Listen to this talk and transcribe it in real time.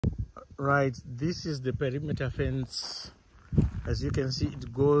Right, this is the perimeter fence. As you can see,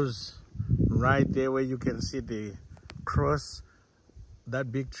 it goes right there where you can see the cross,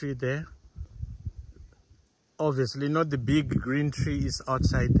 that big tree there. Obviously not the big green tree, is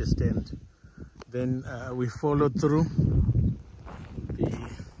outside the stand. Then we follow through the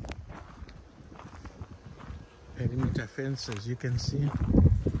perimeter fence. As you can see,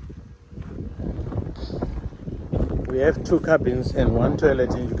 we have 2 cabins and 1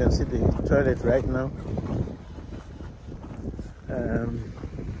 toilet, and you can see the toilet right now.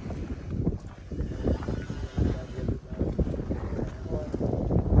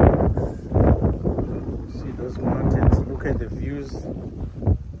 See those mountains, look at the views.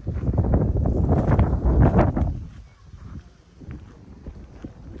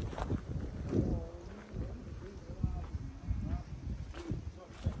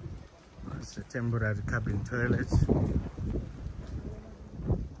 It's a temporary cabin toilet.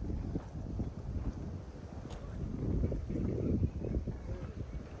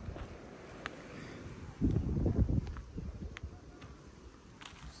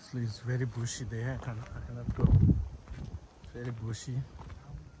 It's very bushy there. I cannot go. It's very bushy.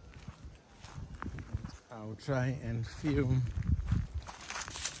 I'll try and film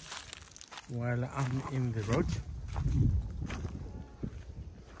while I'm in the road.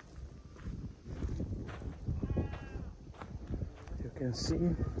 You can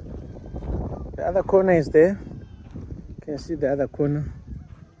see the other corner is there. You can see the other corner.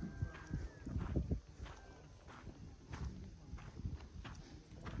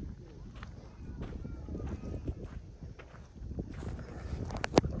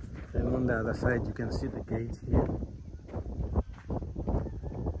 And on the other side you can see the gate here.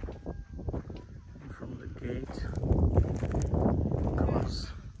 And from the gate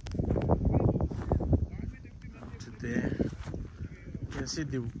across to there. You can see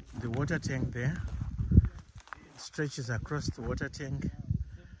the water tank there. It stretches across the water tank.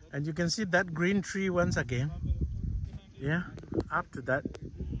 And you can see that green tree once again. Yeah, up to that.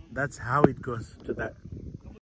 That's how it goes to that.